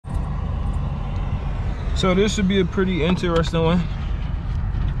So this should be a pretty interesting one.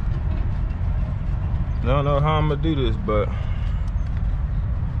 I don't know how I'm gonna do this, but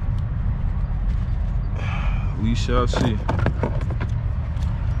we shall see.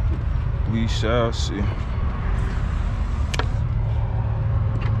 We shall see.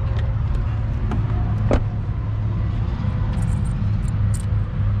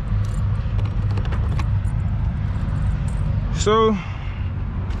 So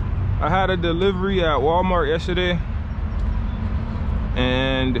I had a delivery at Walmart yesterday,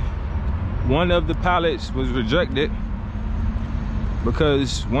 and one of the pallets was rejected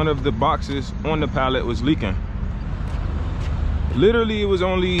because one of the boxes on the pallet was leaking. Literally, it was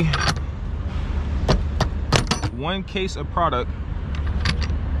only one case of product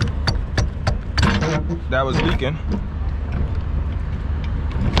that was leaking,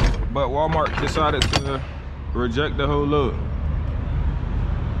 but Walmart decided to reject the whole load.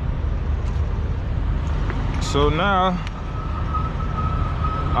 So now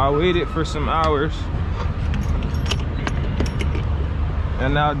I waited for some hours,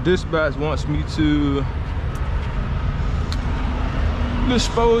 and now dispatch wants me to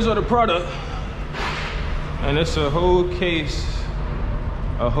dispose of the product, and it's a whole case,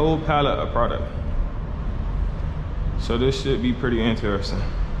 a whole pallet of product. So this should be pretty interesting.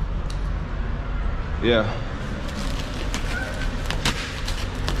 Yeah.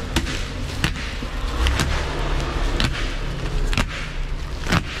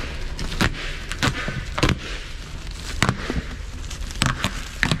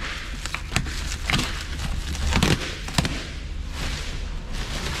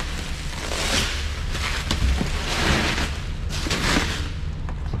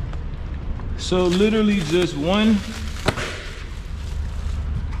 So literally just one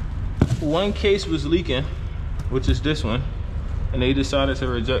case was leaking, which is this one, and they decided to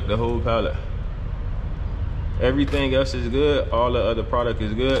reject the whole pallet. Everything else is good, all the other product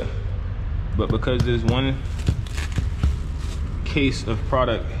is good, but because this one case of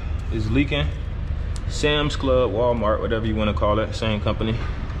product is leaking, Sam's Club, Walmart, whatever you want to call it, same company,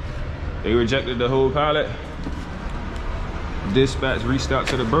 they rejected the whole pallet. Dispatch reached out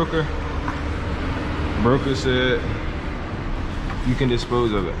to the broker. Broker said you can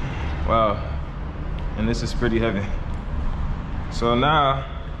dispose of it. Wow. And this is pretty heavy. So now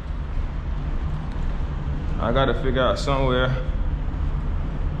I gotta figure out somewhere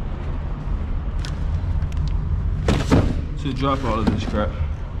to drop all of this crap.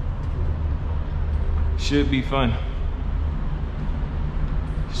 Should be fun.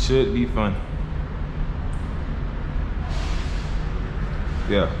 Should be fun.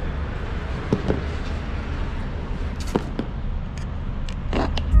 Yeah.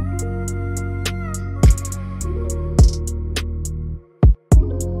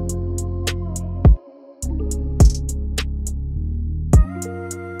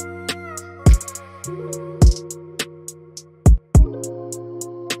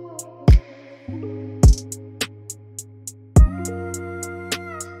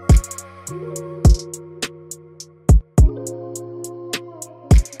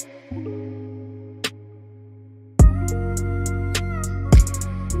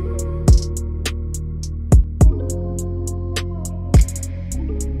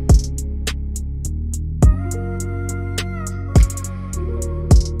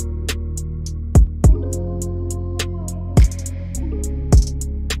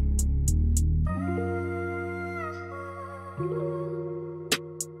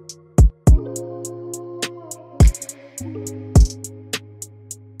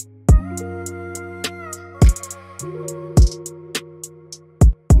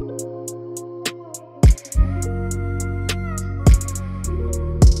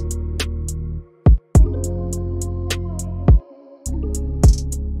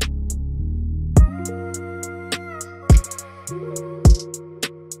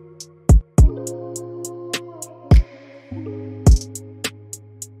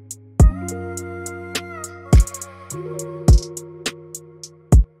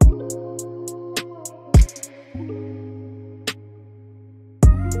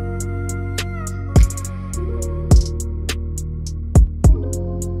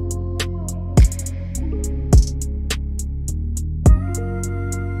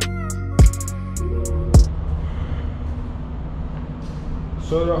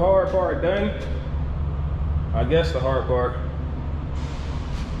 So the hard part done. I guess the hard part.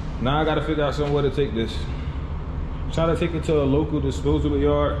 Now I gotta figure out somewhere to take this. I'm trying to take it to a local disposal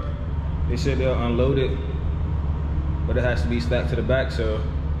yard. They said they'll unload it, but it has to be stacked to the back, so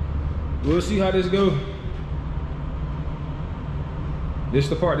we'll see how this goes. This is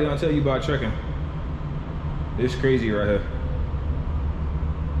the part they don't tell you about trucking. It's crazy right here.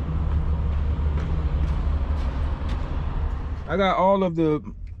 I got all of the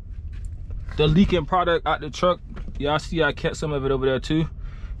leaking product out the truck. Y'all see I kept some of it over there too.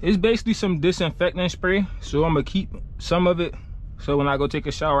 It's basically some disinfectant spray, so I'm gonna keep some of it, so when I go take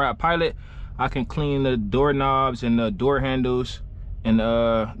a shower at Pilot, I can clean the doorknobs and the door handles and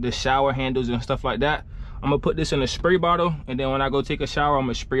the shower handles and stuff like that. I'm gonna put this in a spray bottle, and then when I go take a shower, I'm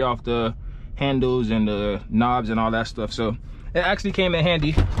gonna spray off the handles and the knobs and all that stuff. So it actually came in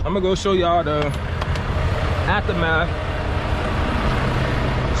handy. I'm gonna go show y'all the aftermath.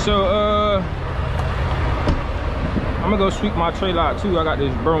 So I'm gonna go sweep my trailer out too. I got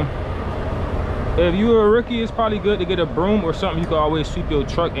this broom. If you're a rookie, it's probably good to get a broom or something you can always sweep your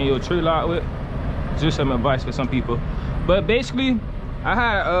truck and your trailer out with. Just some advice for some people. But basically, I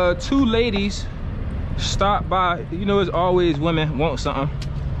had 2 ladies stop by. You know, it's always women want something.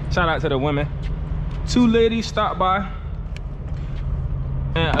 Shout out to the women. 2 ladies stopped by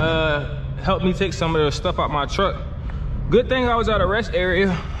and helped me take some of the stuff out my truck. Good thing I was at a rest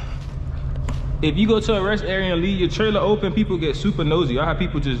area. If you go to a rest area and leave your trailer open, people get super nosy. I had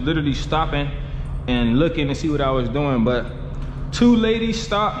people just literally stopping and looking to see what I was doing. But 2 ladies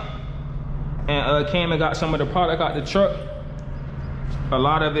stopped and came and got some of the product out the truck, a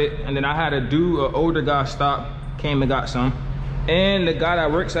lot of it. And then I had a dude, an older guy, stop, came and got some. And the guy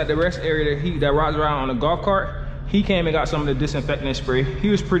that works at the rest area that rides around on a golf cart, he came and got some of the disinfectant spray. He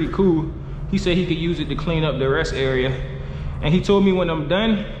was pretty cool. He said he could use it to clean up the rest area. And he told me when I'm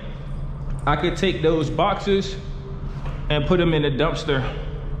done, I could take those boxes and put them in the dumpster.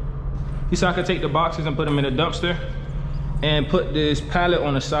 He said I could take the boxes and put them in the dumpster and put this pallet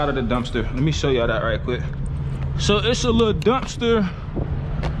on the side of the dumpster. Let me show y'all that right quick. So it's a little dumpster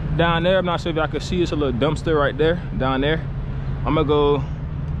down there. I'm not sure if y'all can see, it's a little dumpster right there, down there. I'm gonna go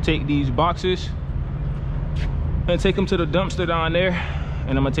take these boxes and take them to the dumpster down there.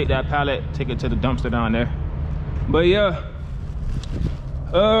 And I'm gonna take that pallet, take it to the dumpster down there. But yeah,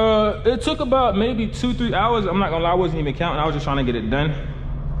 it took about maybe 2-3 hours. I'm not gonna lie, I wasn't even counting. I was just trying to get it done.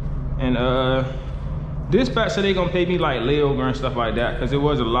 And dispatch said they gonna pay me like layover and stuff like that, because it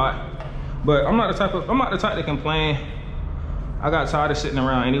was a lot. But I'm not the type to complain. I got tired of sitting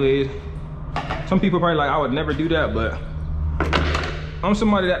around anyways. Some people probably like I would never do that, but I'm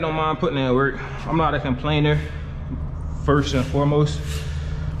somebody that don't mind putting in work. I'm not a complainer, first and foremost.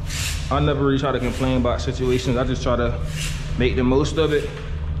 I never really try to complain about situations. I just try to make the most of it,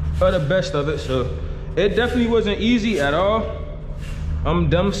 or the best of it. So it definitely wasn't easy at all. I'm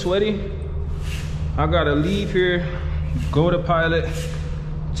dumb sweaty. I gotta leave here, go to Pilot,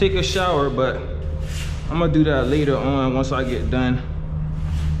 take a shower, but I'm gonna do that later on once I get done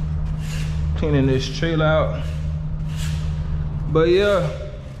cleaning this trailer out. But yeah,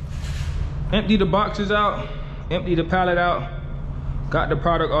 empty the boxes out, empty the pallet out, got the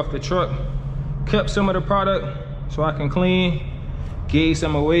product off the truck, kept some of the product so I can clean, gave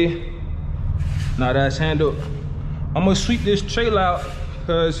some away. Now that's handled. I'm gonna sweep this trailer out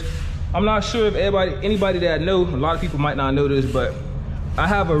because I'm not sure if anybody that I know, a lot of people might not know this, but I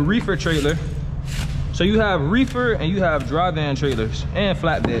have a reefer trailer. So you have reefer and you have dry van trailers and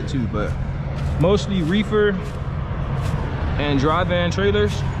flatbed too, but mostly reefer and dry van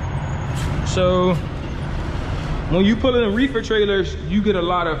trailers. So when you put in reefer trailers, you get a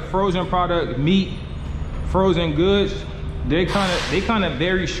lot of frozen product, meat, frozen goods. They kind of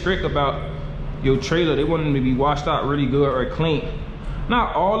very strict about your trailer. They want them to be washed out really good or clean.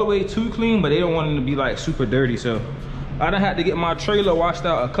 Not all the way too clean, but they don't want them to be like super dirty. So I done had to get my trailer washed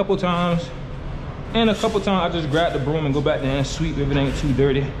out a couple times. And a couple times I just grab the broom and go back there and sweep if it ain't too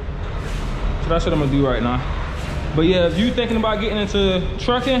dirty. So that's what I'm gonna do right now. But yeah, if you thinking about getting into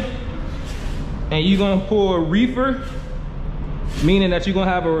trucking and you gonna pull a reefer, meaning that you're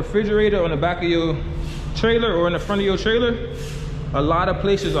gonna have a refrigerator on the back of your trailer or in the front of your trailer, a lot of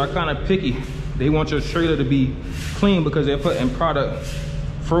places are kind of picky. They want your trailer to be clean because they're putting product,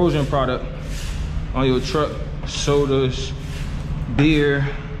 frozen product on your truck. Sodas, beer,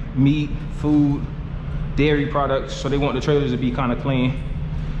 meat, food, dairy products. So they want the trailers to be kind of clean.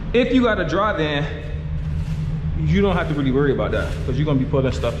 If you got a dry van, you don't have to really worry about that because you're gonna be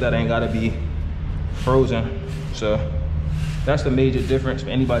putting stuff that ain't gotta be frozen. So that's the major difference for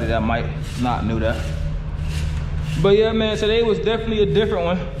anybody that might not know that. But yeah, man, today was definitely a different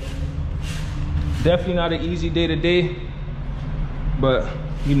one. Definitely not an easy day today, but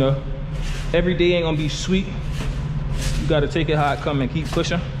you know, every day ain't gonna be sweet. You gotta take it how it come and keep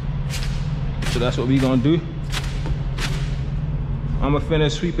pushing. So that's what we gonna do. I'm gonna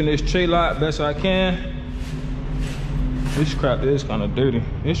finish sweeping this trailer out best I can. This crap is kind of dirty.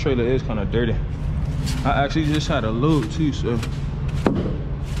 This trailer is kind of dirty. I actually just had a load too, so.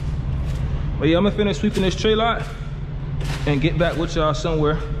 But yeah, I'm gonna finish sweeping this tray lot and get back with y'all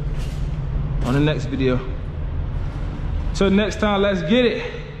somewhere on the next video. Till next time, let's get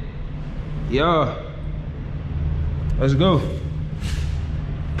it. Y'all, let's go.